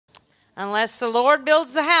Unless the Lord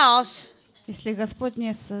builds the house, Если Господь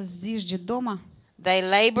не зиждет дома, they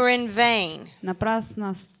labor in vain.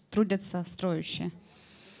 напрасно трудятся строящие.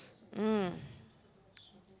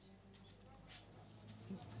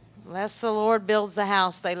 Unless the Lord builds the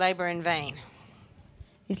house, they labor in vain.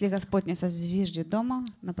 Если Господь не зиждет дома,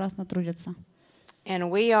 напрасно трудятся. And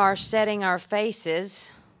we are setting our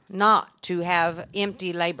faces not to have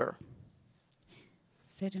empty labor.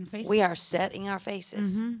 We are setting our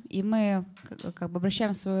faces. И мы как бы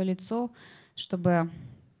обращаем свое лицо, чтобы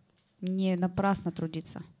не напрасно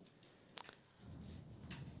трудиться.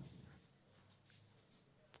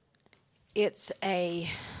 It's a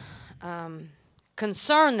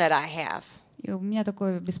concern that I have. И у меня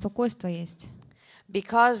такое беспокойство есть.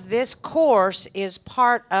 Because this course is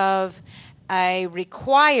part of a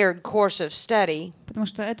required course of study. Потому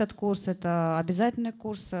что этот курс — это обязательный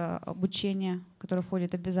курс обучения, который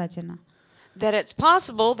входит обязательно. That it's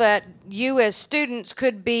possible that you as students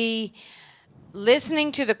could be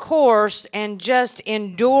listening to the course and just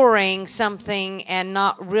enduring something and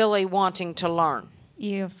not really wanting to learn.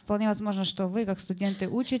 И вполне возможно, что вы, как студенты,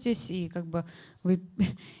 учитесь, и как бы вы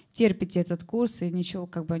терпите этот курс, и ничего,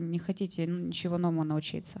 как бы не хотите ничего нового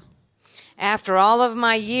научиться. After all of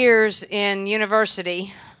my years in university,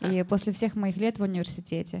 и после всех моих лет в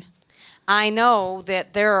университете, I know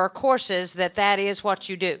that there are courses that is what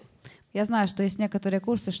you do. Я знаю, что есть некоторые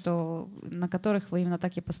курсы, на которых вы именно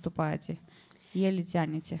так и поступаете, еле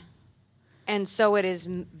тянете. And so it is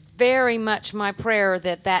very much my prayer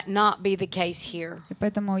that not be the case here. И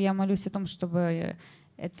поэтому я молюсь о том, чтобы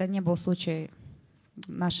это не был случай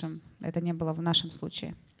нашим, это не было в нашем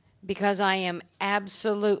случае. Because I am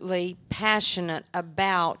absolutely passionate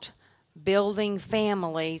about building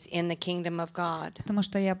families in the kingdom of God. Потому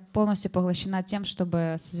что я полностью поглощена тем,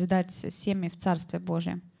 чтобы созидать семьи в Царстве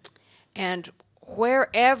Божьем. And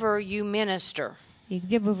wherever you minister, и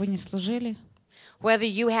где бы вы ни служили, whether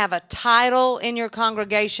you have a title in your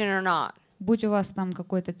congregation or not, будь у вас там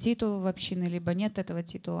какой-то титул в общине, либо нет этого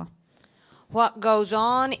титула, what goes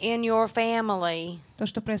on in your family, то,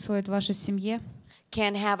 что происходит в вашей семье,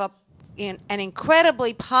 can have an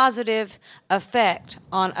incredibly positive effect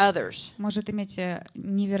on others. Может иметь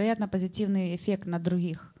невероятно позитивный эффект на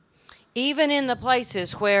других. Even in the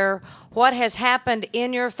places where what has happened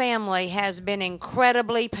in your family has been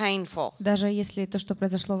incredibly painful. Даже если то, что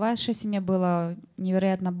произошло в вашей семье, было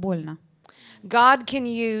невероятно больно. God can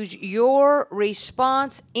use your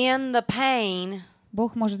response in the pain.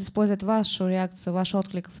 Бог может использовать вашу реакцию, ваш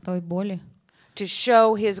отклик в той боли, to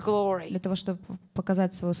show His glory. Для того, чтобы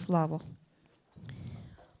показать свою славу.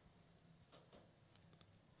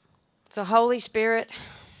 So, Holy Spirit,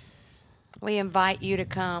 we invite you to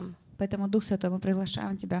come. Поэтому, Дух Святой, мы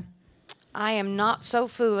приглашаем Тебя. I am not so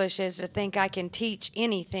foolish as to think I can teach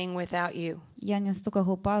anything without you. Я не настолько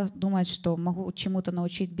глупа думать, что могу чему-то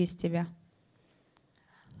научить без Тебя.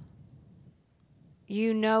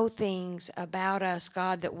 You know things about us,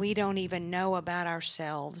 God, that we don't even know about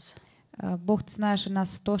ourselves. Бог, Ты знаешь о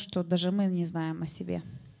нас то, что даже мы не знаем о себе.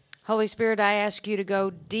 Holy Spirit, I ask you to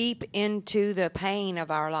go deep into the pain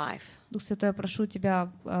of our life. Дух Святой, я прошу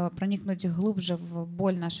Тебя проникнуть глубже в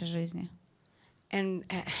боль нашей жизни. And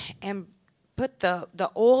put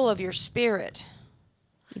the oil of your Spirit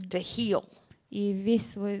to heal. И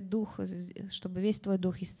весь свой дух, чтобы весь Твой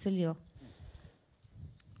дух исцелил.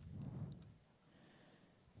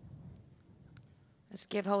 Let's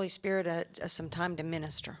give Holy Spirit some time to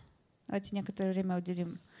minister. Давайте некоторое время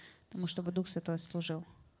уделим тому, чтобы Дух Святой служил.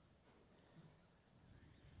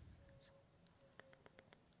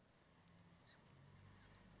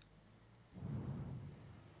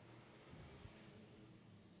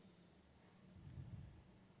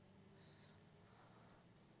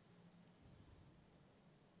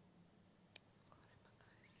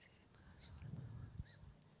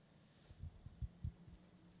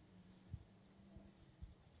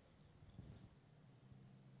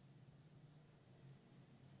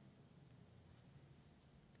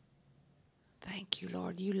 Thank you,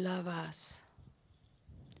 Lord. You love us.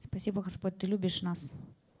 Спасибо, Господь, Ты любишь нас.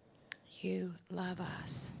 You love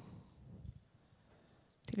us.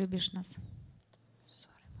 Ты любишь нас.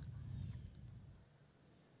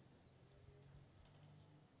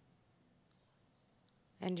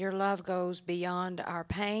 And your love goes beyond our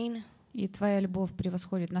pain. И Твоя любовь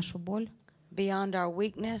превосходит нашу боль, beyond our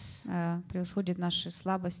weakness, превосходит наши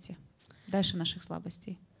слабости, дальше наших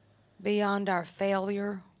слабостей, beyond our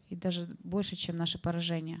failure, и даже больше, чем наши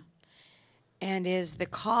поражения. And is the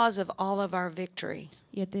cause of all of our victory.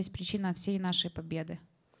 И это есть причина всей нашей победы.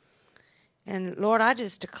 And Lord, I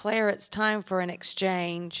just declare it's time for an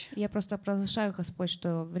exchange. Я просто провозглашаю, Господь,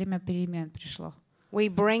 что время перемен пришло. We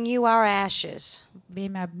bring you our ashes.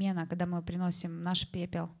 Время обмена, когда мы приносим наш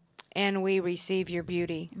пепел. And we receive your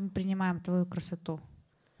beauty. Мы принимаем Твою красоту.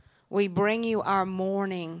 We bring you our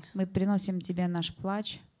mourning. Мы приносим Тебе наш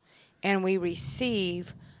плач. And we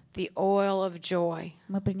receive the oil of joy.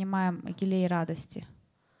 Мы принимаем елей радости.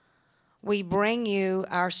 We bring you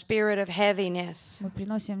our spirit of heaviness. Мы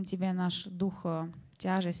приносим Тебе наш дух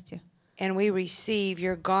тяжести. And we receive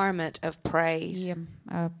your garment of praise. И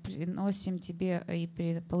приносим Тебе и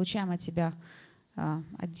получаем от Тебя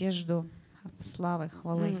одежду славы,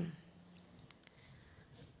 хвалы.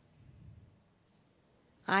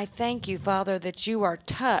 I thank you, Father, that you are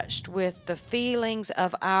touched with the feelings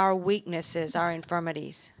of our weaknesses, our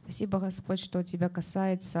infirmities. Спасибо, Господь, что Тебя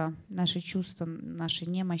касается наши чувства, нашей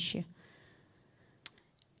немощи.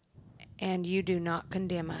 And you do not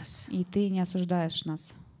condemn us. И Ты не осуждаешь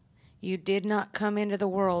нас. You did not come into the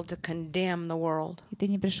world to condemn the world, И Ты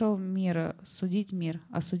не пришел в мир судить мир,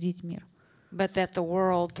 осудить мир, but that the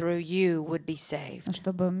world through you would be saved, но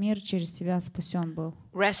чтобы мир через Тебя спасен был,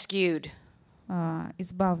 rescued,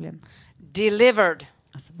 избавлен, delivered.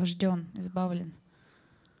 освобожден, избавлен.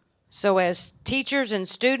 So as teachers and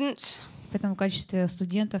students, Поэтому в качестве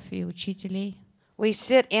студентов и учителей we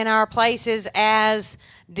sit in our places as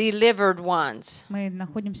delivered ones, мы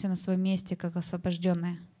находимся на своем месте как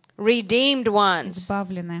освобожденные, redeemed ones.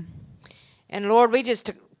 избавленные. And Lord, we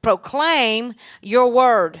just proclaim your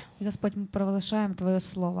word. И, Господь, мы провозглашаем Твое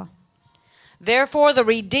Слово. Therefore, the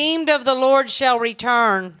redeemed of the Lord shall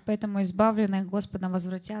return Поэтому избавленные Господом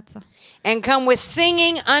возвратятся and come with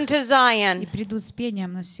singing unto и Zion, придут с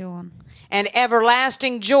пением на Сион. and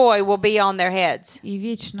everlasting joy will be on their heads. И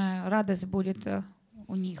вечная радость будет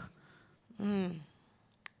у них. Amen.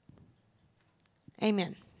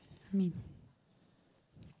 Аминь.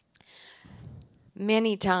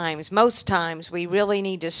 Many times, most times, we really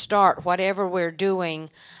need to start whatever we're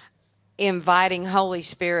doing inviting Holy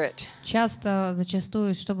Spirit. Часто,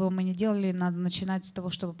 зачастую, что бы мы ни делали, надо начинать с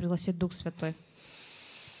того, чтобы пригласить Дух Святой.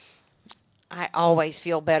 I always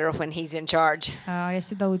feel better when He's in charge. Я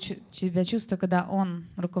всегда лучше себя чувствую, когда Он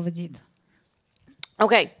руководит.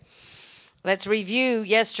 Okay, let's review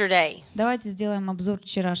yesterday. Давайте сделаем обзор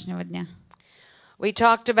вчерашнего дня. We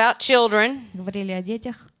talked about children, Говорили о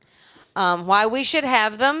детях, why we should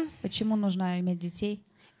have them, почему нужно иметь детей.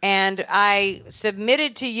 and I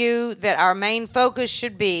submitted to you that our main focus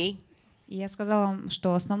should be И я сказала вам,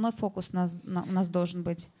 что основной фокус у нас должен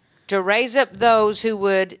быть to raise up those who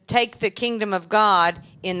would take the kingdom of God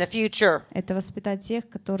in the future. это воспитать тех,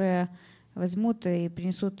 которые возьмут и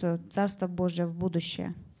принесут Царство Божье в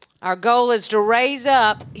будущее. Our goal is to raise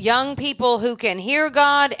up young people who can hear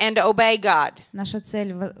God and obey God. Наша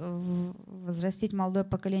цель возрастить молодое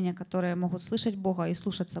поколение, которые могут слышать Бога и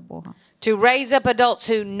слушаться Бога. To raise up adults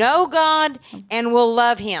who know God and will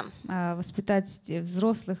love Him. Воспитать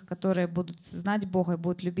взрослых, которые будут знать Бога и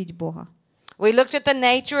будут любить Бога. We looked at the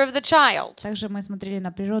nature of the child. Также мы смотрели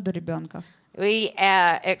на природу ребенка. We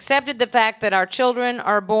accepted the fact that our children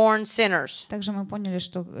are born sinners. Также мы поняли,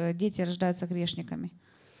 что дети рождаются грешниками.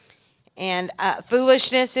 And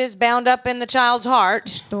foolishness is bound up in the child's heart.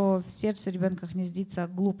 Что в сердце ребенка гнездится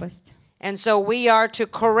глупость. And so we are to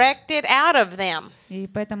correct it out of them. И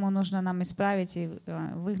поэтому нужно нам исправить и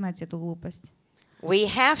выгнать эту глупость. We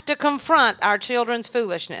have to confront our children's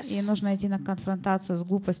foolishness. И нужно идти на конфронтацию с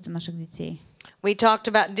глупостью наших детей. We talked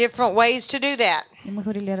about different ways to do that. И мы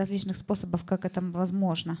говорили о различных способах, как это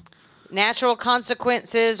возможно. Natural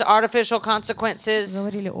consequences, artificial consequences.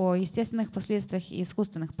 Говорили о естественных последствиях и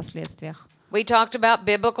искусственных последствиях. We talked about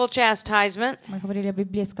biblical chastisement. Мы говорили о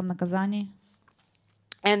библейском наказании.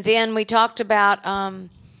 And then we talked about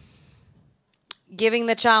giving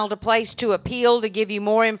the child a place to appeal, to give you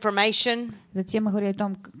more information. Затем мы говорили о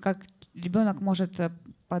том, как ребенок может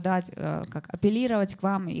подать, как апеллировать к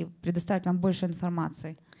вам и предоставить вам больше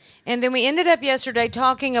информации. And then we ended up yesterday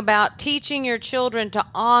talking about teaching your children to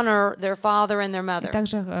honor their father and their И mother.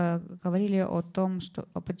 также говорили о том, что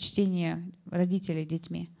о почтении родителей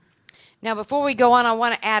детьми. Now, before we go on, I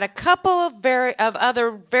want to add a couple of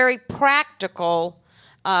other very practical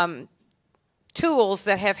tools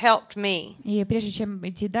that have helped me. И прежде чем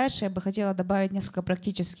идти дальше, я бы хотела добавить несколько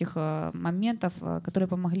практических моментов, которые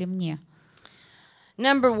помогли мне.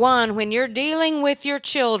 Number one, when you're dealing with your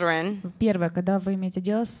children, Первое, когда вы имеете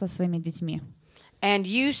дело со своими детьми, and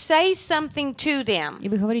you say something to them, и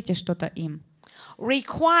вы говорите что-то им,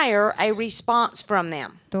 require a response from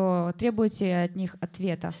them. то требуйте от них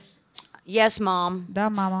ответа. Yes, Mom. Да,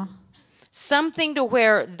 мама. Something to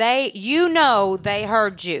where you know they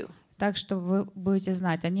heard you. Так что вы будете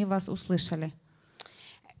знать, они вас услышали.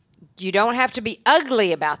 You don't have to be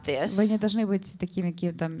ugly about this. Вы не должны быть такими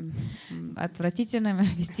какими-то отвратительными,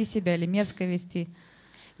 вести себя или мерзко вести.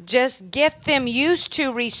 Just get them used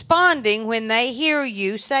to responding when they hear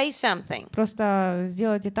you say something. Просто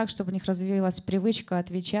сделайте так, чтобы у них развилась привычка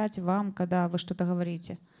отвечать вам, когда вы что-то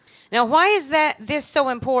говорите. Now, why is this so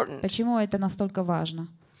important? Почему это настолько важно?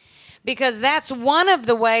 Because that's one of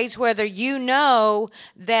the ways whether you know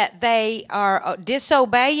that they are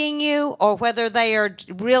disobeying you or whether they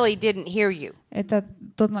really didn't hear you. Это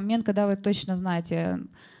тот момент, когда вы точно знаете,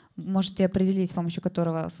 можете определить, с помощью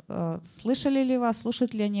которого слышали ли вас,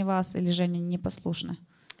 слушают ли они вас, или же они непослушны.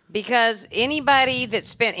 Because anybody that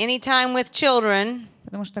spent any time with children,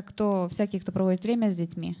 потому что всякий, кто проводит время с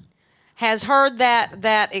детьми, has heard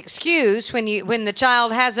that excuse when the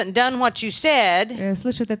child hasn't done what you said.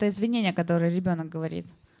 Слышит это извинение, которое ребенок говорит.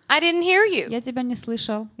 I didn't hear you. Я тебя не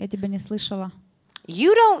слышал, я тебя не слышала.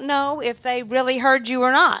 You don't know if they really heard you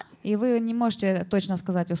or not. И вы не можете точно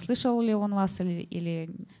сказать, услышал ли он вас или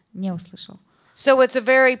не услышал. So it's a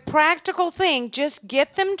very practical thing. Just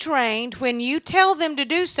get them trained when you tell them to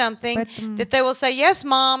do something that they will say, yes,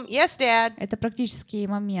 mom, yes, dad. Это практический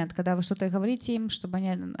момент, когда вы что-то говорите им, чтобы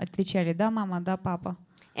они отвечали, да, мама, да, папа.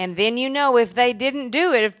 And then you know if they didn't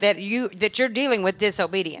do it, that you're dealing with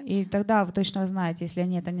disobedience. И тогда вы точно знаете, если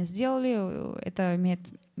они это не сделали, это имеет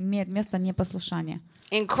место непослушание.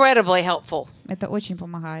 Incredibly helpful. Это очень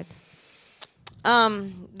помогает.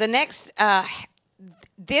 The next.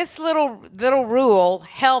 This little rule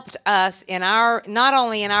helped us not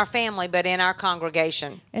only in our family, but in our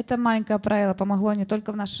congregation. Это маленькое правило помогло не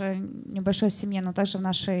только в нашей небольшой семье, но также в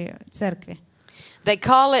нашей церкви. They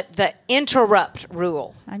call it the interrupt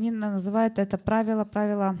rule. Они называют это правило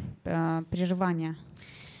прерывания.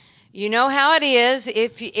 You know how it is.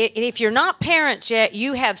 If you're not parents yet,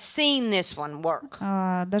 you have seen this one work.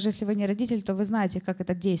 Даже если вы не родитель, то вы знаете, как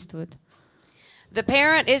это действует. The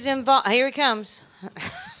parent is involved. Here he comes.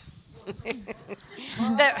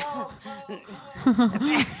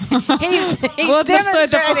 Вот на что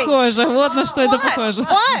это похоже. Вот на что это похоже.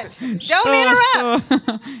 What? Don't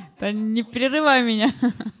interrupt. Да не прерывай меня.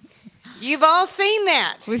 You've all seen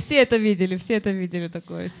that. Вы все это видели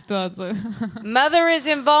такую ситуацию. Mother is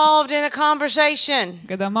involved in a conversation.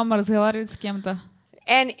 Когда мама разговаривает с кем-то.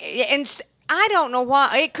 And I don't know why.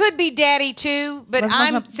 It could be daddy too, but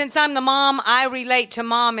since I'm the mom, I relate to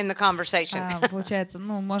mom in the conversation. Получается,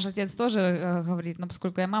 может, отец тоже говорит, но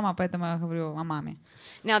поскольку я мама, поэтому я говорю о маме.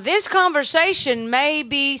 Now, this conversation may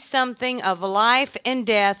be something of life and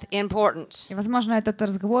death importance. И, возможно, этот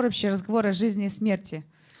разговор о жизни и смерти.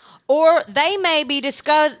 Or they may be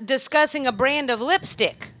discussing a brand of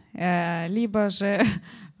lipstick. Либо же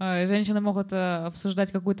женщины могут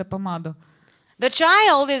обсуждать какую-то помаду. The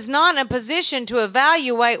child is not in a position to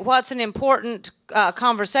evaluate what's an important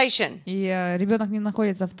conversation. И ребенок не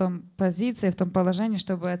находится в том позиции, в том положении,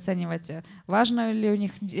 чтобы оценивать, важно ли у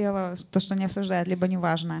них дело, то, что они обсуждают, либо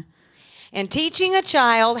неважное. And teaching a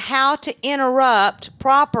child how to interrupt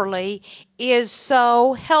properly is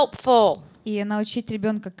so helpful. И научить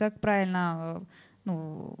ребенка, как правильно,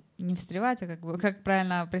 не встревать, а как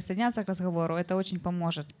правильно присоединяться к разговору, это очень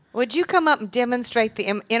поможет. Would you come up and demonstrate the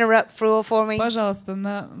interrupt rule for me?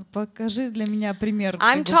 Пожалуйста, покажи для меня пример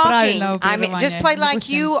I'm правильного talking. прерывания. Just play like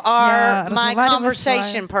you are my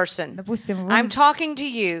conversation person. Допустим, I'm talking to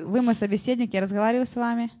you. Вы мой собеседник, я разговариваю с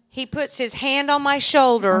вами. He puts his hand on my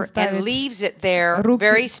shoulder and leaves it there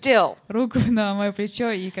very still. Руку на мое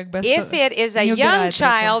плечо и как бы If it is a young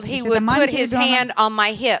child, he would put his hand on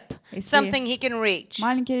my hip, something he can reach.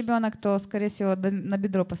 Маленький ребенок, то, скорее всего, на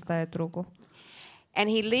бедро поставит руку. And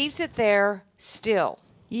he leaves it there still.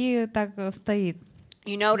 И так стоит.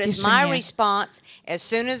 You notice my response, as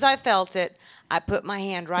soon as I felt it, I put my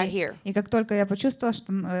hand right here. И как только я почувствовала,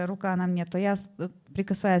 что рука на мне, то я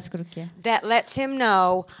прикасаюсь к руке. That lets him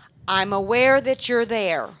know I'm aware that you're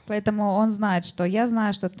there. Поэтому он знает, что я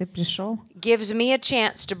знаю, что ты пришел. Gives me a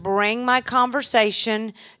chance to bring my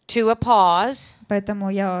conversation to a pause. Поэтому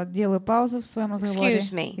я делаю паузу в своем разговоре.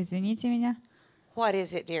 Excuse me. Извините меня. What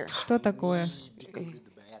is it, dear? Что такое?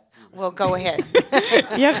 Well, go ahead.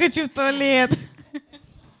 Я хочу в туалет.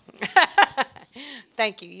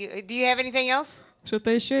 Thank you. Do you have anything else?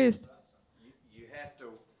 Что-то еще есть?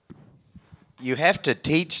 You have to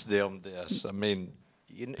teach them this. I mean,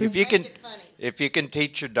 if you can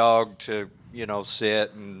teach your dog to,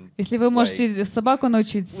 sit and если вы можете собаку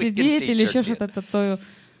научить сидеть или еще что-то, то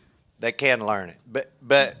they can learn it.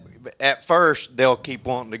 But at first they'll keep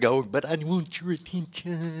wanting to go, but I want your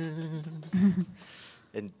attention.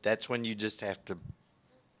 And that's when you just have to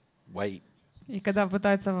wait. И когда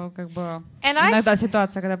пытаются, как бы, And иногда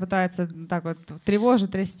ситуация, когда пытаются так вот тревожить,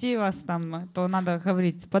 трясти вас, там, то надо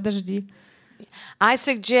говорить, подожди. I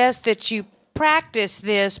suggest that you practice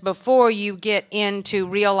this before you get into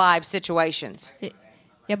real life situations.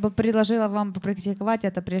 Я бы предложила вам попрактиковать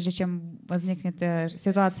это, прежде чем возникнет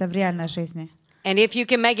ситуация в реальной жизни. And if you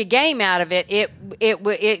can make a game out of it,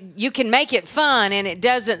 you can make it fun, and it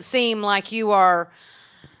doesn't seem like you are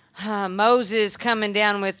Moses coming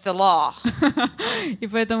down with the law. И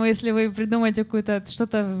поэтому, если вы придумаете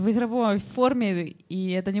что-то в игровой форме,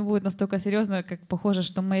 и это не будет настолько серьезно, как похоже,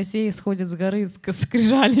 что Моисей сходит с горы с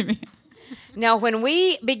скрижалями. Now, when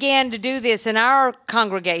we began to do this in our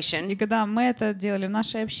congregation, И когда мы это делали в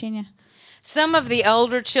нашей общине, some of the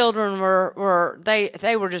older children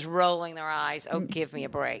they were just rolling their eyes. Oh, give me a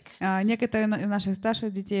break. некоторые из наших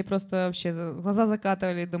старших детей просто вообще глаза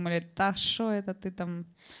закатывали и думали, да что это ты там.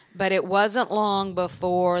 But it wasn't long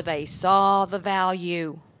before they saw the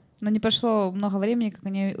value. Но не прошло много времени, как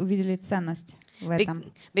они увидели ценность в этом.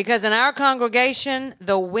 Because in our congregation,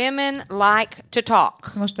 the women like to talk.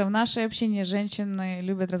 Потому что в нашей общине женщины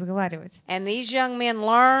любят разговаривать. And these young men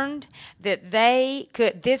learned that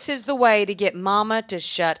this is the way to get mama to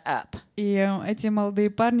shut up. И эти молодые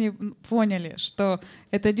парни поняли, что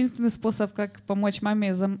это единственный способ, как помочь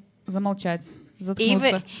маме замолчать,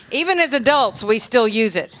 заткнуться. Even as adults, we still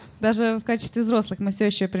use it. Даже в качестве взрослых мы все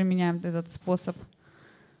еще применяем этот способ.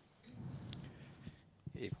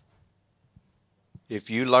 If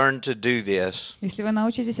you learn to do this, Если вы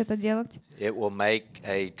научитесь это делать, it will make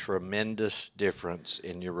a tremendous difference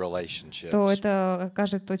in your relationships. то это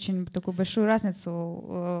окажет очень такую большую разницу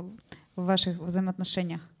в ваших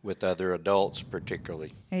взаимоотношениях. With other adults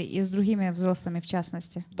particularly. И с другими взрослыми в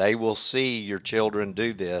частности. They will see your children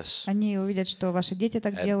do this. Они увидят, что ваши дети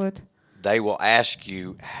так делают. They will ask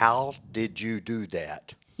you, how did you do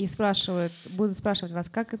that? И будут спрашивать вас,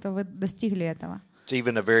 как это вы достигли этого. It's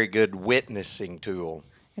even a very good witnessing tool.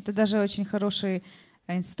 Это даже очень хороший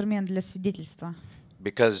инструмент для свидетельства.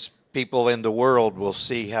 Because people in the world will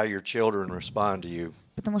see how your children respond to you.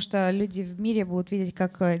 Потому что люди в мире будут видеть,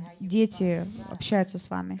 как дети общаются с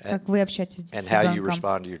вами, как вы общаетесь с And how you ребенком.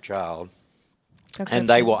 respond to your child. Как And вы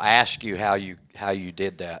they will общаетесь. ask you how you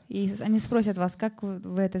did that. И они спросят вас, как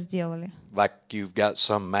вы это сделали. Like you've got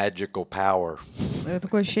some magical power.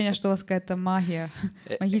 Такое ощущение, что у вас какая-то магия,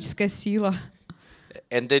 магическая сила.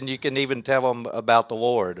 And then you can even tell them about the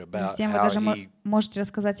Lord, И about затем вы how даже He, можете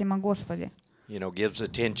рассказать им о Господе. gives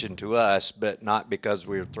attention to us, but not because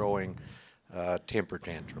we're throwing temper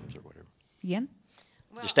tantrums or whatever. Again?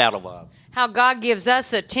 Just out of love. How God gives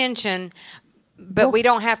us attention, but we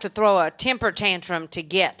don't have to throw a temper tantrum to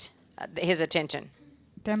get His attention.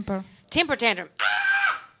 Temper. Temper tantrum.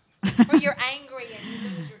 Where you're angry and you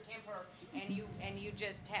lose your temper and you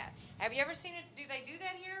just have you ever seen it? Do they do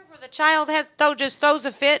that here? Where the child just throws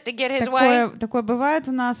a fit to get his way? Такое бывает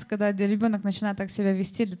у нас, когда ребенок начинает так себя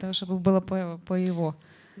вести для того, чтобы было по его.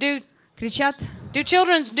 Кричат. Do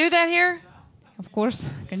children do that here? Of course,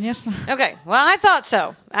 конечно. Okay, well, I thought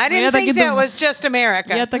so. I didn't think that was just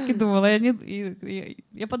America. Я так и думала.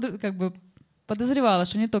 Я как бы подозревала,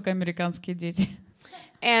 что не только американские дети.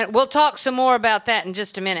 And we'll talk some more about that in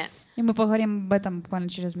just a minute. И мы поговорим об этом буквально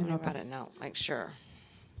через минуту. Make sure.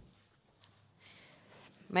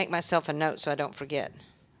 Make myself a note so I don't forget.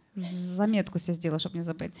 Заметку себе сделала, чтобы не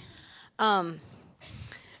забыть.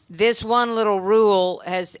 This one little rule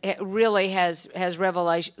has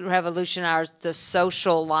revolutionized the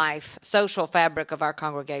social life, social fabric of our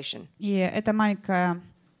congregation. И это маленькое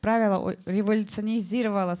правило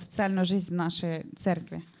революционизировало социальную жизнь нашей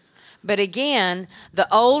церкви. But again, the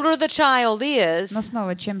older the child is, Но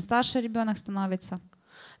снова, чем старше ребенок становится,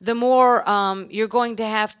 the more you're going to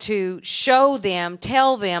have to tell them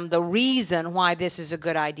the reason why this is a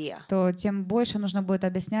good idea. То тем больше нужно будет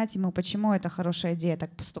объяснять ему, почему это хорошая идея так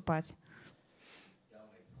поступать.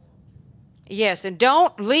 Yes, and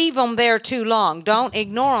don't leave them there too long. Don't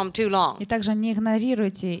ignore them too long. И также не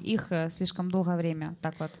игнорируйте их слишком долгое время.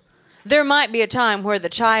 Так вот. There might be a time where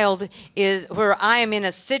where I am in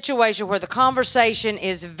a situation where the conversation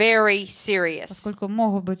is very serious. Поскольку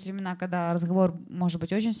могут быть времена, когда разговор может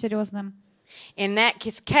быть очень серьезным. In that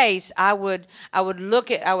case, I would look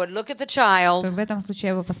at the child. В этом случае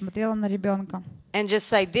я бы посмотрела на ребенка. And just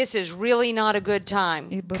say, this is really not a good time.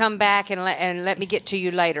 Come back and let me get to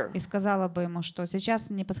you later. И сказала бы ему, что сейчас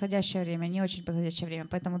не подходящее время, не очень подходящее время,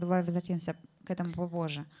 поэтому давай возвратимся к этому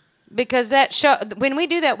попозже. Because when we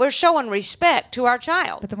do that, we're showing respect to our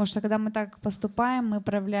child. Потому что когда мы так поступаем, мы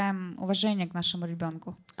проявляем уважение к нашему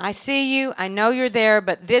ребенку. I see you, I know you're there,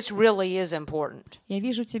 but this really is important. Я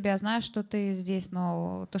вижу тебя, знаю, что ты здесь,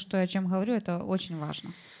 но то, что я о чем говорю, это очень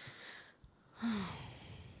важно.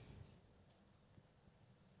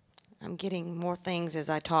 I'm getting more things as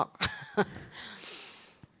I talk.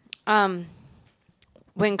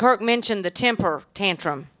 When Kirk mentioned the temper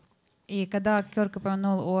tantrum, И когда Керк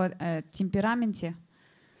упомянул о темпераменте,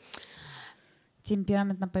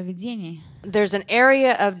 темпераментном поведении, there's an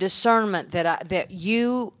area of discernment that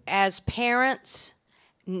you as parents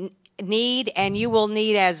need, and you will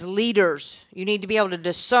need as leaders. You need to be able to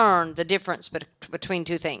discern the difference between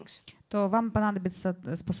two things. то вам понадобится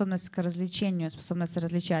способность к развлечению, способность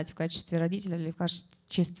различать в качестве родителя или в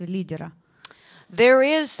качестве лидера. There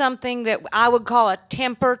is something that I would call a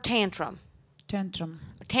temper tantrum. Tantrum.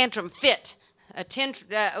 Tantrum fit.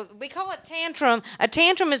 We call it tantrum. A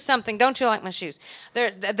tantrum is something. Don't you like my shoes?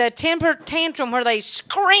 The temper tantrum where they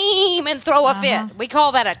scream and throw a fit. We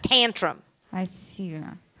call that a tantrum. I see.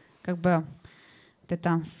 Как бы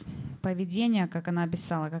это поведение, как она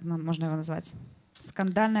описала, как можно его назвать?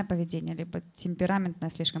 Скандальное поведение, либо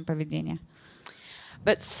темпераментное слишком поведение.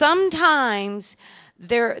 But sometimes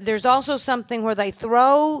there's also something where they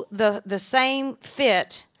throw the same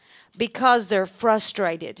fit because they're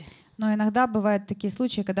frustrated. Но иногда бывают такие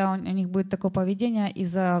случаи, когда у них будет такое поведение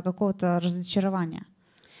из-за какого-то разочарования.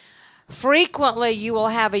 Frequently, you will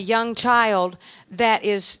have a young child that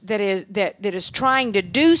is trying to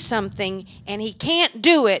do something and he can't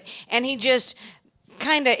do it, and he just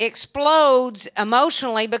kind of explodes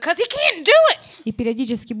emotionally because he can't do it. И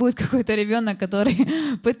периодически будет какой-то ребенок,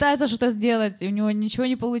 который пытается что-то сделать, и у него ничего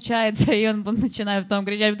не получается, и он начинает потом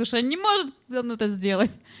кричать, потому что не может он это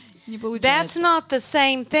сделать. Не получается. That's not the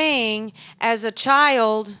same thing as a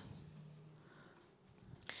child.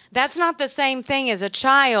 That's not the same thing as a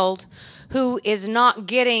child who is not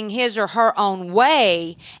getting his or her own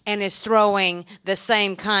way and is throwing the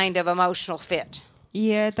same kind of emotional fit. И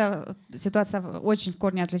эта ситуация очень в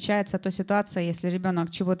корне отличается от той ситуации, если ребенок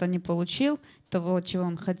чего-то не получил, того, чего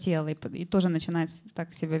он хотел, и тоже начинает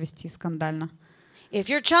так себя вести скандально. If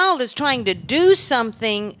your child is trying to do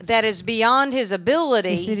something that is beyond his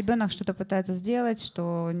ability, если ребенок что-то пытается сделать,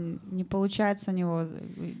 что не получается у него,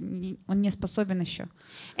 он не способен еще,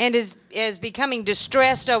 and is becoming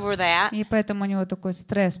distressed over that, и поэтому у него такой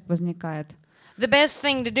стресс возникает, the best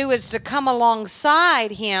thing to do is to come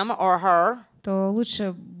alongside him or her, то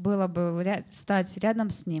лучше было бы стать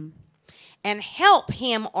рядом с ним, and help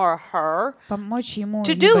him or her, помочь ему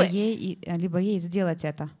либо ей сделать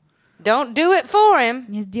это. Don't do it for him.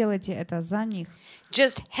 Не сделайте это за них.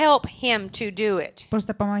 Just help him to do it.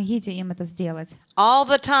 Просто помогите им это сделать. All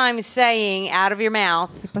the time saying out of your mouth,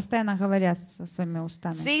 И постоянно говоря своими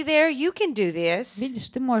устами. see there, you can do this. Видишь,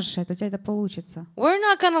 ты можешь это, у тебя это получится. We're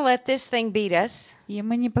not going to let this thing beat us. И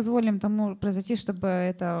мы не позволим тому произойти, чтобы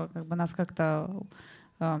это как бы нас как-то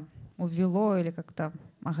увело или как-то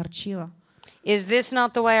огорчило. Is this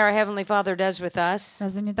not the way our Heavenly Father does with us?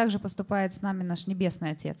 Разве не так же поступает с нами наш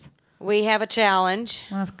Небесный Отец? We have a challenge,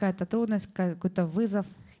 У нас какая-то трудность, какой-то вызов,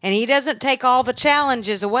 and He doesn't take all the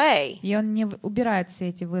challenges away, и Он не убирает все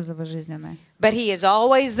эти вызовы жизненные. but He is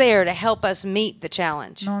always there to help us meet the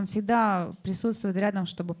challenge. Но Он всегда присутствует рядом,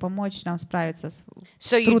 чтобы помочь нам справиться с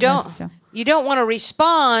So трудностью. you don't want to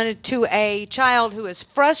respond to a child who is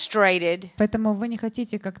frustrated Поэтому вы не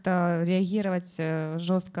хотите как-то реагировать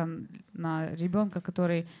жестко на ребенка,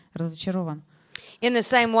 который разочарован. in the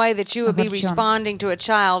same way that you would be Огорчен. responding to a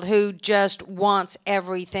child who just wants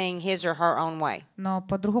everything his or her own way. Но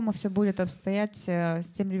по-другому все будет обстоять с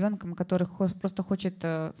тем ребенком, который просто хочет,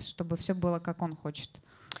 чтобы все было, как он хочет.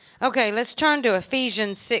 Okay, let's turn to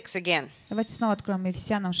Ephesians 6 again. Давайте снова откроем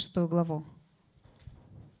Ефесянам 6 главу.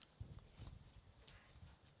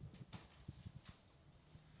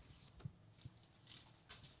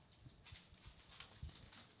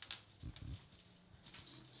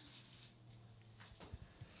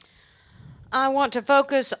 I want to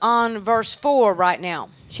focus on verse 4 right now.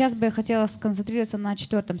 Сейчас бы я хотела сконцентрироваться на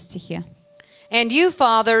 4 стихе. And you,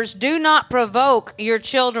 fathers, do not provoke your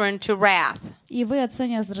children to wrath, «И вы, отцы,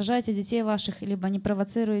 не раздражайте детей ваших, либо не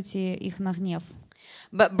провоцируете их на гнев,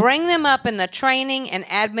 but bring them up in the training and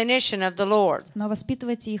admonition of the Lord. но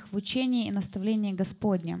воспитывайте их в учении и наставлении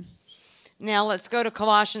Господнем». Now let's go to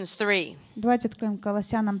Colossians 3 Давайте откроем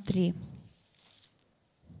Колоссянам 3,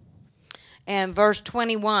 and verse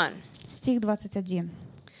 21. стих 21.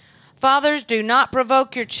 Fathers, do not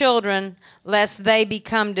provoke your children, lest they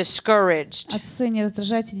become discouraged. «Отцы, не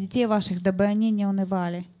раздражайте детей ваших, дабы они не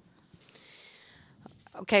унывали».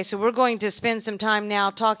 Okay, so we're going to spend some time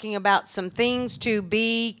now talking about some things to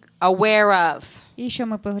be aware of. И еще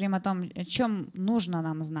мы поговорим о том, о чем нужно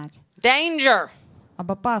нам знать. Danger.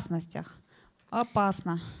 Об опасностях.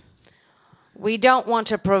 Опасно. We don't want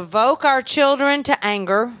to provoke our children to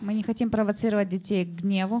anger. Мы не хотим провоцировать детей к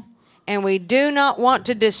гневу. And we do not want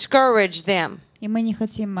to discourage them. И мы не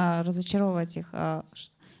хотим разочаровывать их,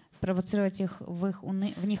 провоцировать их в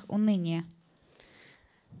них уныние.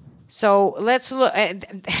 So let's look.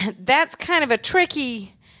 That's kind of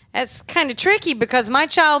tricky because my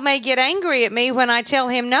child may get angry at me when I tell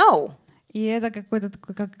him no. И это какой-то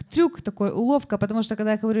как трюк, такой уловка, потому что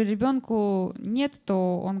когда я говорю ребенку нет,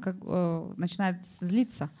 то он как начинает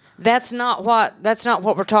злиться. That's not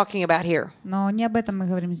what we're talking about here. Но не об этом мы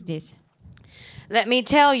говорим здесь. Let me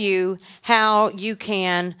tell you how you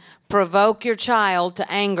can provoke your child to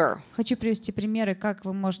anger. Хочу привести примеры, как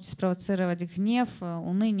вы можете спровоцировать гнев,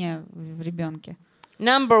 уныние в ребенке.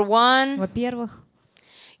 Number one, Во-первых,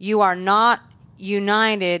 you are not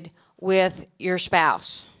united with your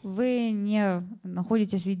spouse. вы не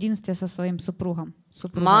находитесь в единстве со своим супругом.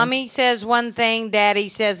 Mommy says one thing, daddy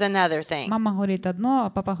says another thing. Мама говорит одно, а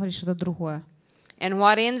папа говорит что-то другое. And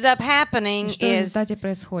what ends up happening Что в is результате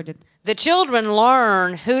происходит? the children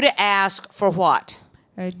learn who to ask for what.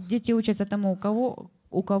 Дети учатся тому,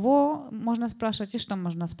 у кого можно спрашивать и что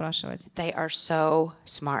можно спрашивать. They are so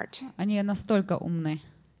smart. Они настолько умны.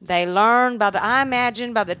 They learn I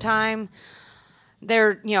imagine by the time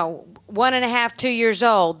they're 1.5, 2 years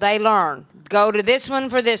old, they learn. Go to this one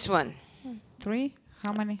for this one. 3?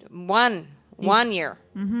 How many? 1 year.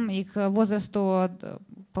 И к возрасту от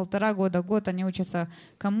 1,5 года, год они учатся,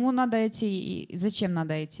 кому надо идти и зачем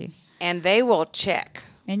надо идти. And they will check.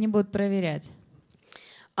 И они будут проверять.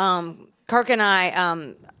 Kirk and I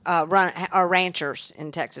are ranchers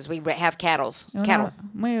in Texas. We have cattle.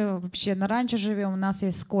 Мы вообще на ранчо живем, у нас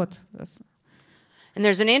есть скот. And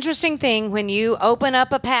there's an interesting thing when you open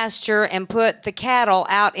up a pasture and put the cattle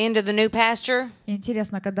out into the new pasture.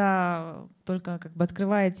 Интересно, когда только как бы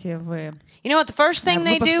открываете вы. You know what the first thing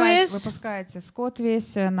they do is? Выпускаете скот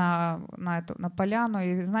весь на поляну,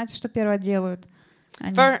 и знаете, что первое делают?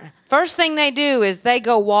 First thing they do is they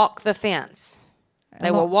go walk the fence. They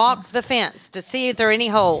will walk the fence to see if there are any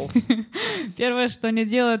holes. Первое, что они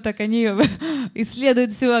делают, так они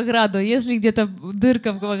исследуют всю ограду. Есть ли где-то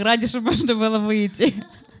дырка в ограде, чтобы можно было выйти?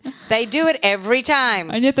 They do it every time.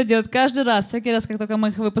 Они это делают каждый раз, всякий раз, как только мы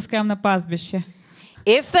их выпускаем на пастбище.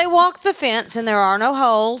 If they walk the fence and there are no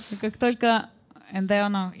holes, и как только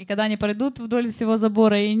и когда они пройдут вдоль всего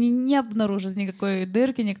забора и не обнаружат никакой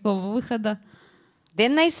дырки, никакого выхода,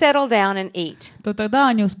 then they settle down and eat. То тогда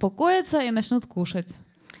они успокоятся и начнут кушать.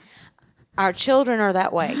 Our children are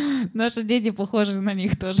that way. Наши дети похожи на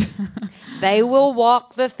них тоже. They will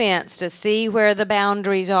walk the fence to see where the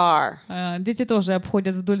boundaries are. Дети тоже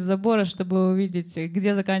обходят вдоль забора, чтобы увидеть,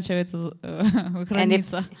 где заканчивается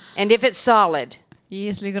граница. And if it's solid. И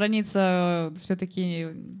если граница все-таки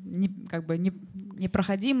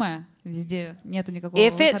непроходимая, везде нету никакого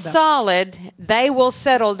If выхода. it's solid, they will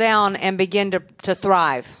settle down and begin to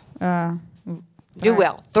thrive. Do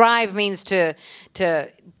well. Thrive means to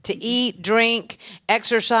eat, drink,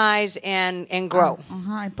 exercise, and grow.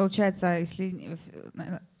 И получается, если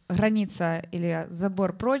граница или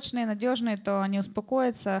забор прочный, надежный, то они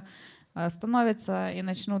успокоятся, становятся и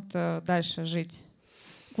начнут дальше жить,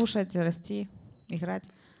 кушать, расти, играть.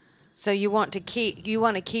 So you want to keep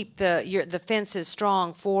the fences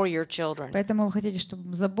strong for your children. Поэтому вы хотите,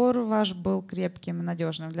 чтобы забор ваш был крепким и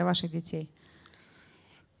надежным для ваших детей.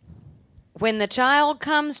 When the child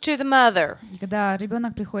comes to the mother, когда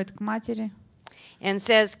ребенок приходит к матери and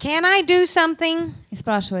says, "Can I do something?" и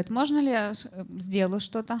спрашивает, можно ли я сделаю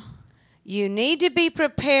что-то, you need to be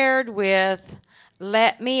prepared with,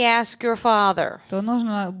 "Let me ask your father." то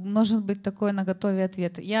нужен быть такой наготове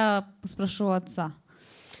ответ. Я спрошу отца.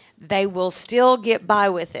 They will still get by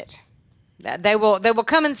with it. They will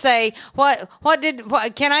come and say, what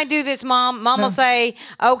can I do this, Mom? Mom will say,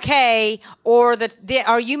 okay, or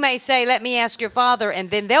you may say, let me ask your father,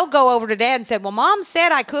 and then they'll go over to Dad and say, well, Mom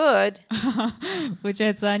said I could.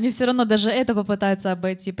 Получается, они все равно даже это попытаются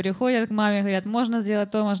обойти. Приходят к маме, говорят, можно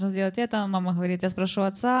сделать то, можно сделать это. Мама говорит, я спрошу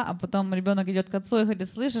отца, а потом ребенок идет к отцу и говорит,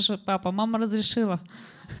 слышишь, папа, мама разрешила.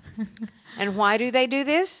 And why do they do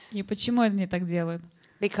this? И почему они так делают?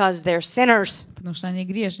 Because they're sinners. Потому что они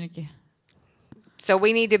грешники. So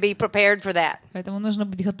we need to be prepared for that. Поэтому нужно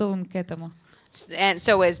быть готовым к этому. And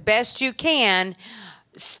so as best you can,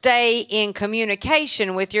 stay in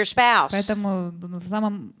communication with your spouse. Поэтому в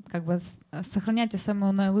самом, как бы, сохраняйте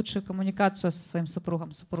самую наилучшую коммуникацию со своим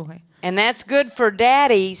супругом, супругой. And that's good for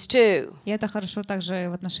daddies too. И это хорошо также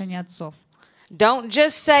в отношении отцов. Don't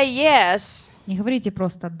just say yes Не говорите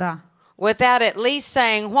просто «да», without at least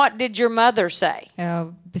saying, what did your mother say?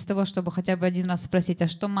 без того, чтобы хотя бы один раз спросить, а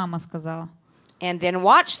что мама сказала. And then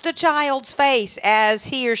watch the child's face as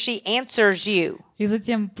he or she answers you. И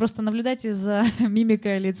затем просто наблюдайте за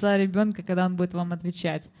мимикой лица ребенка, когда он будет вам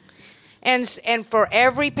отвечать. And for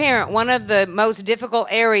every parent, one of the most difficult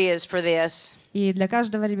areas for this И для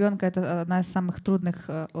каждого ребенка это одна из самых трудных,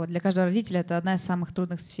 для каждого родителя это одна из самых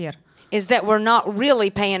трудных сфер. is that we're not really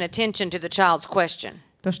paying attention to the child's question.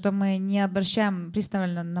 То, что мы не обращаем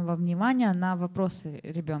пристального внимания на вопросы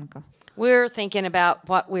ребенка. We're thinking about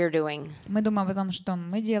what we're doing. Мы думаем о том, что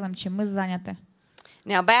мы делаем, чем мы заняты.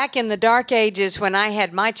 Now, back in the dark ages when I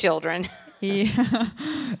had my children, И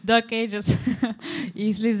Dark Ages,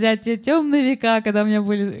 если взять те темные века, когда у меня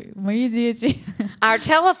были мои дети, our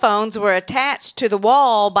telephones were attached to the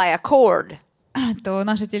wall by a cord. то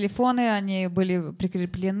наши телефоны, они были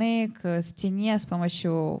прикреплены к стене с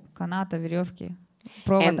помощью каната, веревки,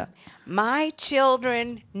 провода. And my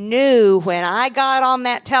children knew when I got on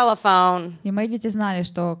that telephone И мои дети знали,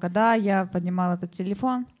 что когда я поднимала этот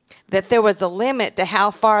телефон, that there was a limit to how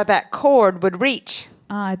far that cord would reach.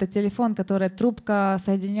 это телефон, который трубка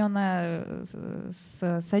соединенная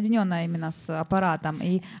именно с аппаратом.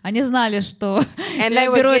 И они знали, что я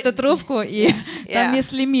беру эту трубку, и там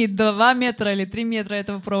есть лимит 2 метра или 3 метра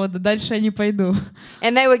этого провода. Дальше я не пойду.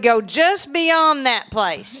 And they would go just beyond that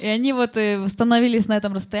place. И они вот становились на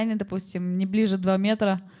этом расстоянии, допустим, не ближе 2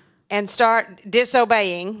 метра. And start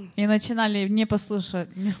disobeying. И начинали не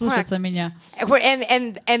слушаться меня.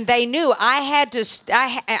 And they knew I had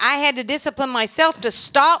to discipline myself to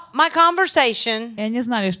stop my conversation. И они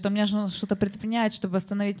знали, что мне нужно что-то предпринять, чтобы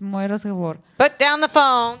остановить мой разговор. Put down the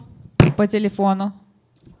phone. По телефону.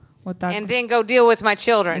 Вот так. And then go deal with my И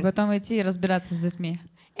children. потом идти и разбираться с детьми.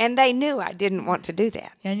 And they knew I didn't want to do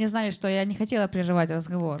that. И они знали, что я не хотела прерывать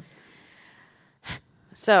разговор.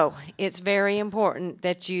 So it's very important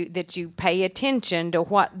that you pay attention to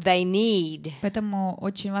what they need. Поэтому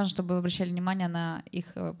очень важно, чтобы вы обращали внимание на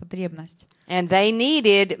их потребность. And they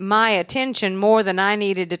needed my attention more than I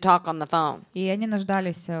needed to talk on the phone. И они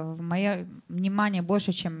нуждались в мое внимание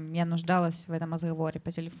больше, чем я нуждалась в этом разговоре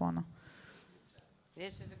по телефону.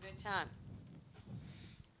 This is a good time.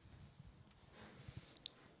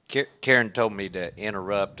 Karen told me to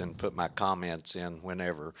interrupt and put my comments in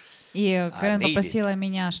whenever. И Керен попросила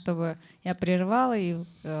меня, чтобы я прерывала и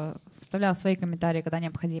вставляла свои комментарии, когда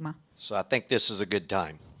необходимо. So I think this is a good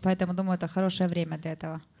time. Поэтому думаю, это хорошее время для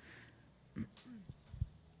этого.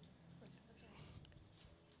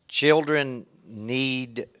 Children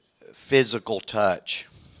need physical touch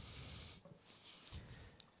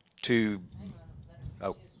to.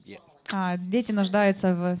 Oh, yeah. Дети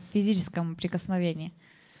нуждаются в физическом прикосновении.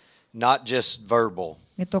 Not just verbal.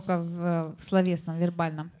 Не только в словесном,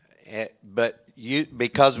 вербальном. But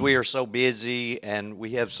because we are so busy and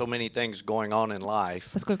we have so many things going on in life.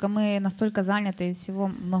 Поскольку мы настолько заняты и всего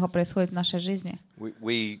много происходит в нашей жизни.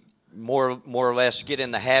 We more or less get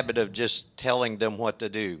in the habit of just telling them what to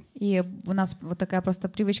do. И у нас вот такая просто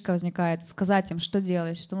привычка возникает сказать им, что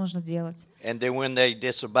делать, что нужно делать. And then when they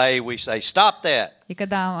disobey, we say, "Stop that." И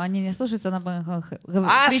когда они не слушаются, мы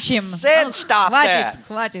кричим: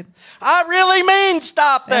 хватит. I really mean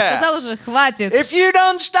stop that. Я сказал уже, хватит. If you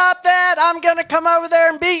don't stop that, I'm going to come over there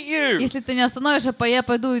and beat you. Если ты не остановишь, я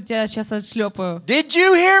пойду и тебя сейчас отшлепаю. Did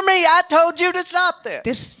you hear me? I told you to stop that.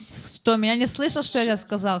 Ты что, меня не слышал, что я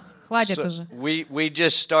сказал? Хватит уже. We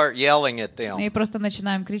just start yelling at them. И просто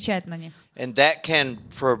начинаем кричать на них. And that can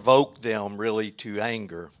provoke them really to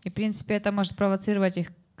anger. И в принципе это может провоцировать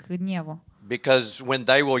их к гневу. Because when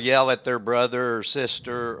they will yell at their brother or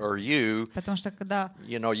sister or you, потому что когда,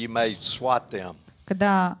 you may swat them.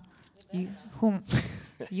 Когда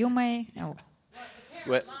you may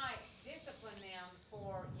Discipline them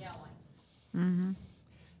for yelling. Mm-hmm.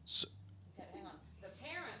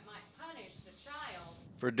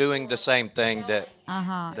 For doing the same thing that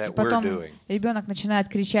we're doing. Ребенок начинает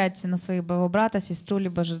кричать на своего брата, сестру,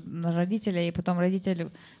 либо же на родителя, и потом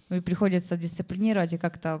родителю приходится дисциплинировать и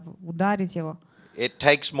как-то ударить его. It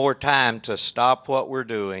takes more time to stop what we're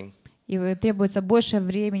doing. И требуется больше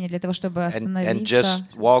времени для того, чтобы остановиться, and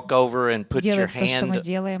just walk over and put your делать то, что мы hand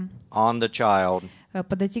делаем, on the child,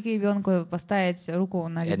 подойти к ребенку, поставить руку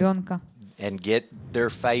на ребенка, and get their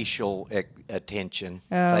facial attention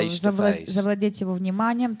face to face. Завладеть его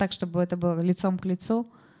вниманием, так чтобы это было лицом к лицу.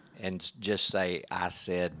 and just say, I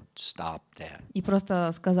said, stop that. И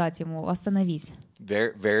просто сказать ему «остановись».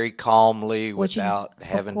 Very, very calmly, Очень without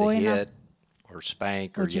having to спокойно. hit or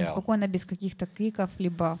spank or Очень yell. спокойно, без каких-то криков,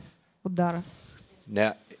 либо ударов.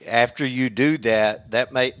 Now, after you do that,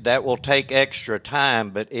 that will take extra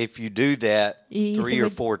time, but if you do that И 3 если or вы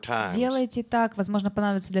 4 times, делаете так, возможно,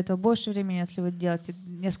 понадобится для этого больше времени, если вы делаете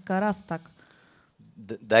несколько раз так.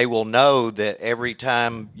 they will know that every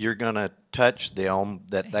time you're going to touch them,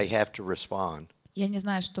 that they have to respond. Я не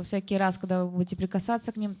знаю, что всякий раз, когда вы будете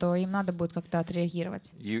прикасаться к ним, то им надо будет как-то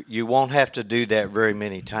отреагировать. You won't have to do that very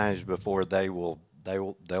many times before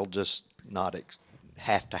they'll just not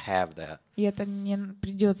have to have that. И это не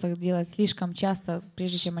придется делать слишком часто,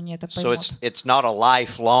 прежде чем они это So поймут. it's not a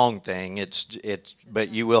lifelong thing. But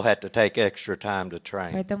you will have to take extra time to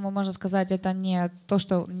train. Поэтому можно сказать, это не то,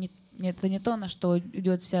 что это не то, на что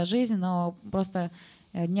идет вся жизнь, но просто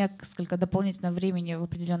несколько дополнительного времени в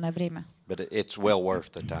определенное время. But it's well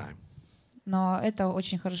worth the time. Но это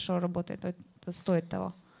очень хорошо работает, это стоит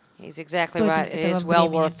того. He's exactly right. It is well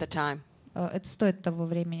worth the time. Это стоит того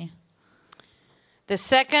времени. The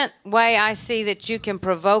second way I see that you can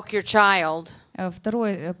provoke your child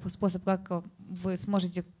Второй способ, как вы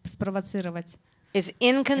сможете спровоцировать is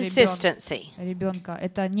inconsistency. ребенка,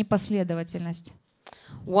 это непоследовательность.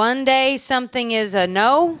 One day something is a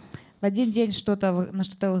no, В один день на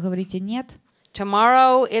что-то вы говорите нет,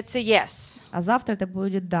 tomorrow it's a yes. а завтра это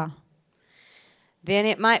будет да. Then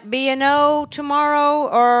it might be a no tomorrow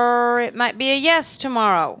or it might be a yes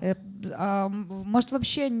tomorrow. Может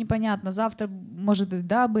вообще непонятно, завтра может и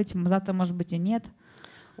да быть, завтра может быть и нет.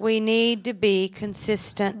 We need to be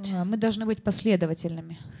consistent. Мы должны быть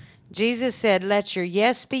последовательными. Jesus said, let your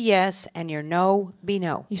yes be yes and your no be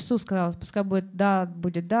no. Иисус сказал, пускай будет да,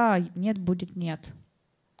 нет будет нет.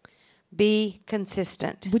 Be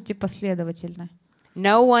consistent. Будьте последовательны.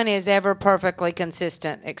 No one is ever perfectly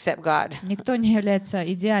consistent except God. Никто не является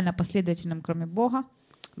идеально последовательным, кроме Бога.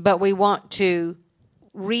 But we want to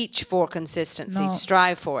reach for consistency, Но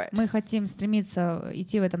strive for it. мы хотим стремиться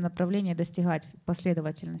идти в этом направлении, достигать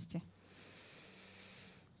последовательности.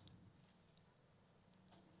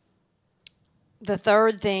 The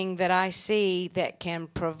third thing that I see that can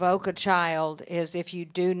provoke a child is if you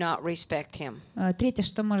do not respect him. Третье,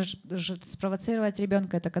 что может спровоцировать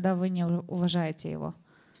ребенка, это когда вы не уважаете его.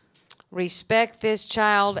 Respect this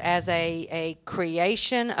child as a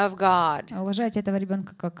creation of God. Уважайте этого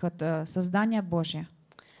ребенка как создание Божье.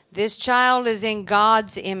 This child is in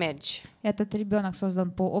God's image. Этот ребенок создан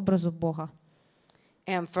по образу Бога.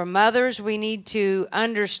 And for mothers, we need to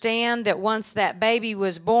understand that once that baby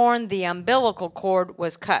was born, the umbilical cord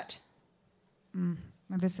was cut.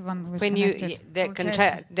 When you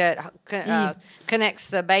connects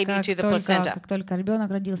the baby to the placenta. Как только ребенок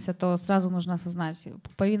родился, то сразу нужно осознать,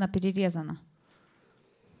 пуповина перерезана.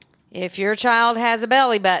 If your child has a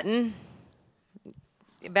belly button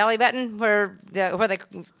where they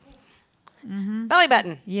belly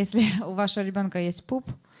button. Если у вашего ребенка есть пуп,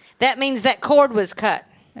 that means that cord was cut.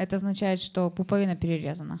 Это означает, что пуповина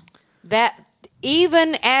перерезана. That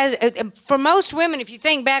even as for most women, if you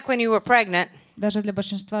think back when you were pregnant, даже для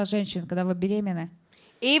большинства женщин, когда вы беременны,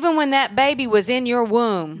 even when that baby was in your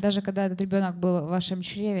womb, даже когда этот ребенок был в вашем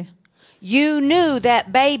чреве, you knew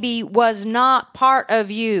that baby was not part of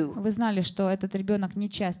you. Вы знали, что этот ребенок не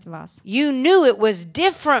часть вас. You knew it was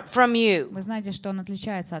different from you. Вы знаете, что он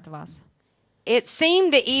отличается от вас. It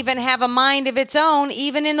seemed to even have a mind of its own,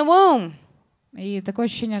 even in the womb. И такое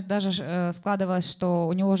ощущение даже складывалось, что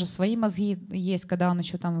у него уже свои мозги есть, когда он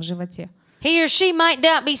еще там в животе. He or she might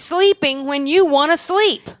not be sleeping when you want to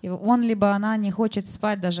sleep. И он либо она не хочет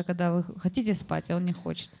спать, даже когда вы хотите спать, а он не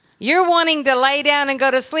хочет. You're wanting to lay down and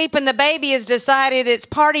go to sleep, and the baby has decided it's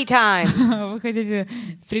party time. Вы хотите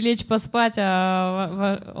прилечь поспать,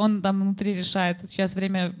 а он там внутри решает, сейчас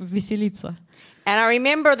время веселиться. And I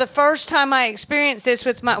remember the first time I experienced this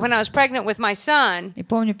when I was pregnant with my son. И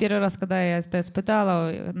помню первый раз, когда я это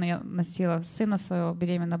испытала, носила сына своего,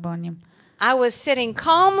 беременна была ним. I was sitting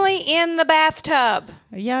calmly in the bathtub.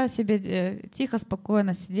 Я себе тихо,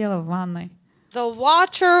 спокойно сидела в ванной. The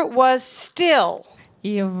water was still.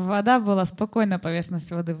 И вода была спокойная, поверхность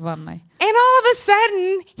воды в ванной. And all of a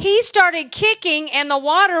sudden, he started kicking, and the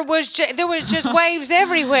water was there was just waves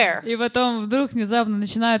everywhere. И потом вдруг внезапно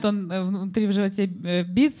начинает он внутри в животе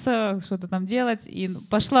биться, что-то там делать, и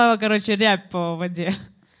пошла, короче, рябь по воде.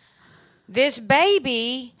 This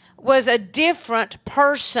baby was a different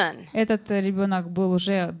person. Этот ребенок был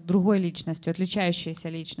уже другой личностью, отличающейся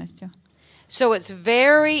личностью. So it's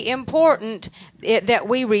very important that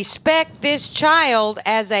we respect this child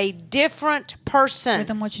as a different person.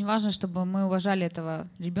 Поэтому очень важно, чтобы мы уважали этого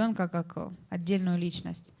ребенка как отдельную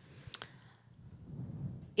личность.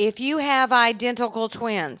 If you have identical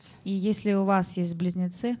twins, И если у вас есть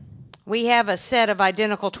близнецы, we have a set of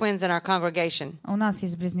identical twins in our congregation. у нас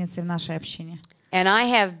есть близнецы в нашей общине. And I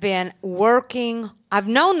have been working, I've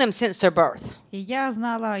known them since their birth. И я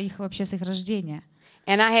знала их вообще с их рождения.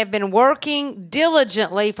 And I have been working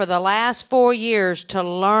diligently for the last 4 years to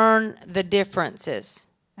learn the differences.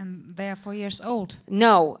 And they are 4 years old.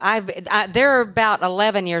 No, they're about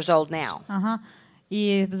 11 years old now. Ага.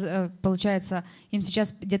 И получается, им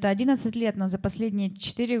сейчас где-то 11 лет, но за последние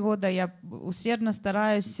 4 года я усердно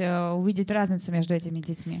стараюсь увидеть разницу между этими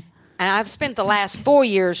детьми. And I've spent the last 4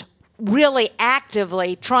 years really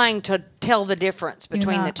actively trying to tell the difference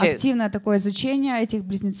between the two. Активное такое изучение этих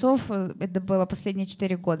близнецов, это было последние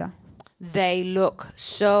 4 года. They look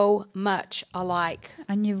so much alike.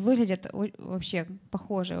 Они выглядят вообще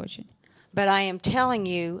похожи очень. But I am telling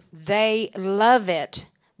you, they love it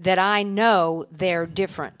that I know they're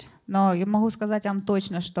different. Но я могу сказать вам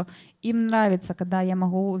точно, что им нравится, когда я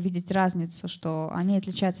могу увидеть разницу, что они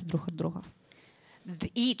отличаются друг от друга.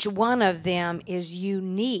 Each one of them is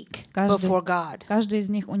unique before God. Каждый из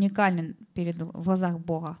них уникален в глазах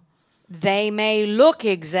Бога. They may look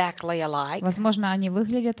exactly alike, Возможно, они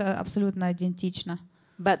выглядят абсолютно идентично,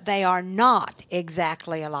 but they are not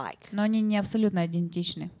exactly alike. но они не абсолютно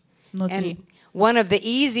идентичны внутри. And one of the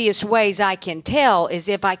easiest ways I can tell is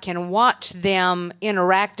if I can watch them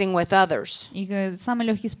interacting with others. И самый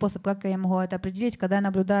легкий способ, как я могу это определить, когда я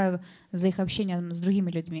наблюдаю за их общением с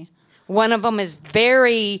другими людьми. One of them is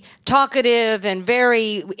very talkative and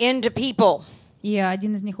very into people. И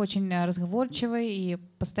один из них очень разговорчивый и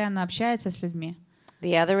постоянно общается с людьми.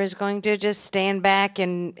 The other is going to just stand back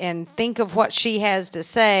and think of what she has to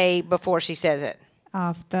say before she says it.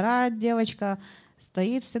 А вторая девочка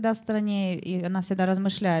стоит всегда в стороне, и она всегда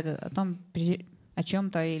размышляет о том, о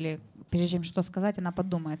чем-то, или прежде чем что сказать, она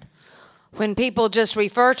подумает. When people just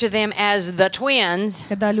refer to them as the twins,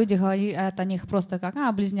 Когда люди говорят о них просто как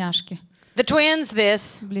близняшки. the twins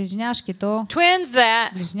this, Близняшки то, twins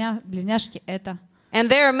that. близняшки это. And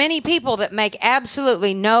there are many people that make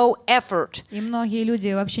absolutely no effort И многие люди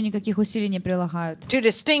вообще никаких усилий не прилагают to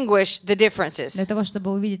distinguish the differences. для того,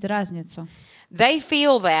 чтобы увидеть разницу. They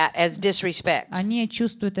feel that as disrespect. Они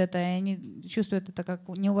чувствуют это, и они чувствуют это как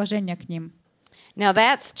неуважение к ним. Now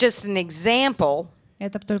that's just an example,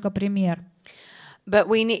 Это только пример. but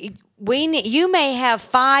you may have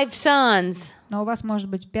 5 sons, Но у вас может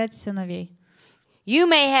быть 5 сыновей, you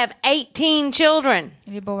may have 18 children.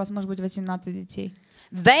 либо у вас может быть 18 детей.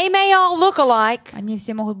 They may all look alike. Они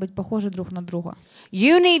все могут быть похожи друг на друга.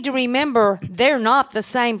 You need to remember they're not the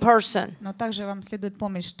same person. Но также вам следует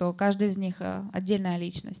помнить, что каждый из них отдельная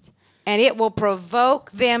личность. And it will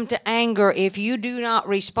provoke them to anger if you do not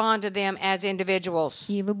respond to them as individuals.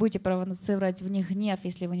 И вы будете провоцировать в них гнев,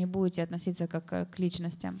 если вы не будете относиться как к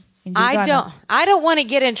личностям. I don't want to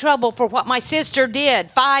get in trouble for what my sister did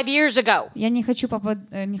 5 years ago. Я не хочу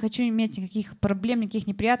иметь никаких проблем, никаких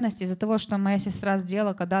неприятностей из-за того, что моя сестра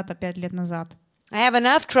сделала когда-то 5 лет назад. I have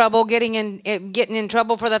enough trouble getting in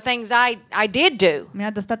trouble for the things I did do. У меня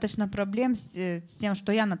достаточно проблем с тем,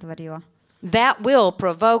 что я натворила. That will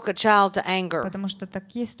provoke a child to anger. Потому что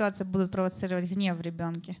такие ситуации будут провоцировать гнев в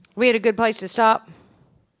ребенке. We had a good place to stop.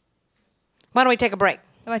 Why don't we take a break?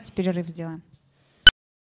 Давайте перерыв сделаем.